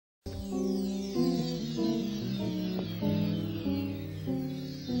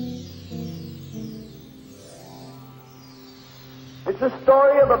It's a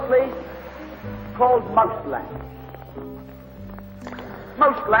story of a place called Mouseland.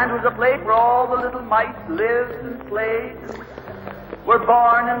 Mouseland was a place where all the little mice lived and played, were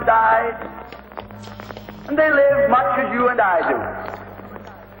born and died, and they lived much as you and I do.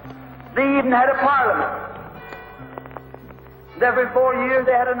 They even had a parliament. And every 4 years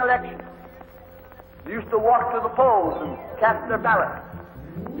they had an election. They used to walk to the polls and cast their ballot.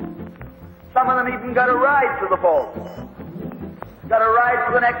 Some of them even got a ride to the polls. Got a ride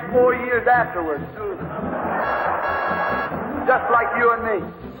for the next 4 years afterwards, too. Just like you and me.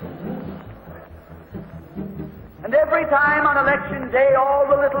 And every time on election day, all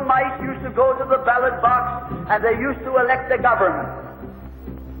the little mice used to go to the ballot box and they used to elect a government.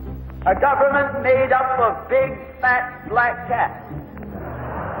 A government made up of big, fat, black cats.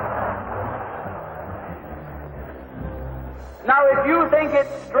 Now, if you think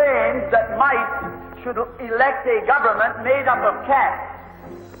it's strange that mice should elect a government made up of cats,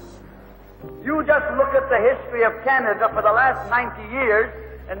 you just look at the history of Canada for the last 90 years,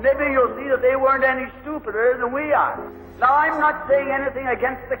 and maybe you'll see that they weren't any stupider than we are. Now, I'm not saying anything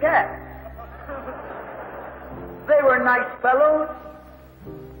against the cats. They were nice fellows.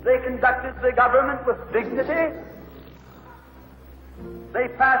 They conducted the government with dignity. They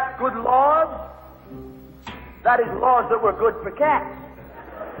passed good laws. That is, laws that were good for cats.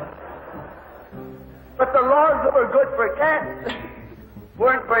 But the laws that were good for cats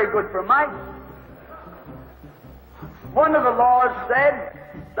weren't very good for mice. One of the laws said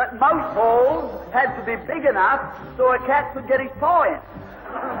that mouse holes had to be big enough so a cat could get his paw in.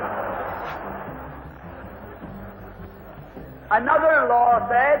 Another law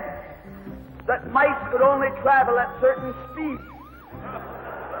said that mice could only travel at certain speeds,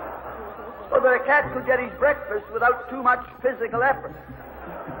 so that a cat could get his breakfast without too much physical effort.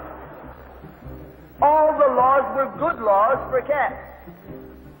 All the laws were good laws for cats,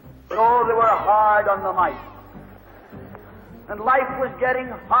 but oh, they were hard on the mice. And life was getting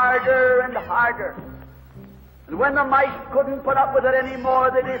harder and harder. And when the mice couldn't put up with it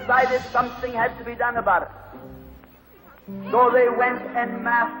anymore, they decided something had to be done about it. So they went en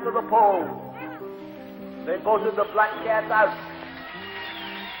masse to the polls. They voted the black cat out.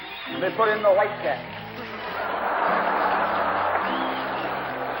 They put in the white cat.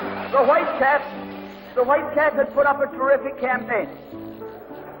 The white cat had put up a terrific campaign.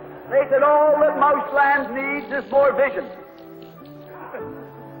 They said all that Mouseland needs is more vision.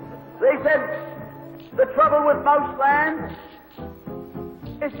 They said the trouble with Mouseland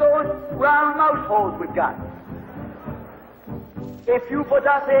is those round mouse holes we've got. If you put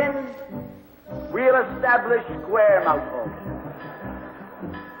us in, we'll establish square mouse holes.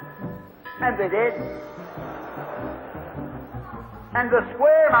 And they did. And the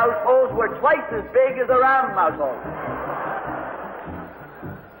square mouse holes were twice as big as the round mouse holes.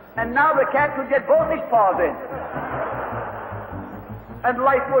 And now the cat could get both his paws in. And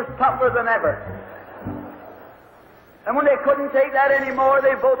life was tougher than ever. And when they couldn't take that anymore,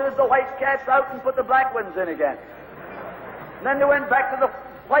 they voted the white cats out and put the black ones in again. And then they went back to the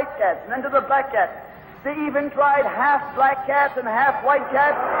white cats, and then to the black cats. They even tried half black cats and half white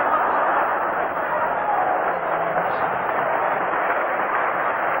cats.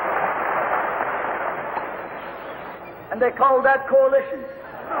 And they called that coalition.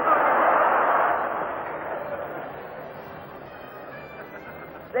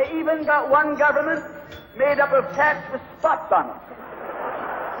 They even got one government made up of cats with spots on them.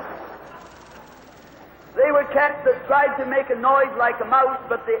 They were cats that tried to make a noise like a mouse,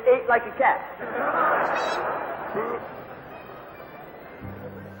 but they ate like a cat.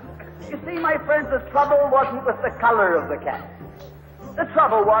 You see, my friends, the trouble wasn't with the color of the cat. The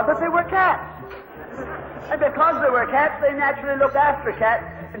trouble was that they were cats. And because they were cats, they naturally looked after cats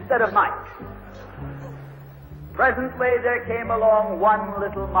instead of mice. Presently, there came along one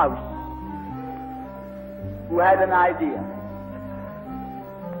little mouse who had an idea.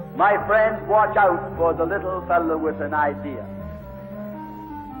 My friends, watch out for the little fellow with an idea.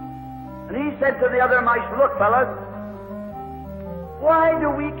 And he said to the other mice, look, fellas, why do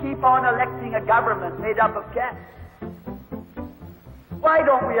we keep on electing a government made up of cats? Why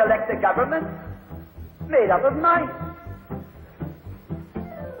don't we elect a government made up of mice?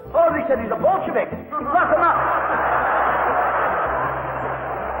 Oh, they said he's a Bolshevik. Lock him up.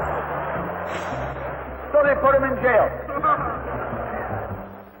 So they put him in jail.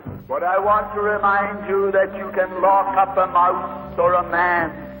 But I want to remind you that you can lock up a mouse or a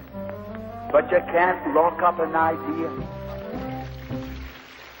man, but you can't lock up an idea.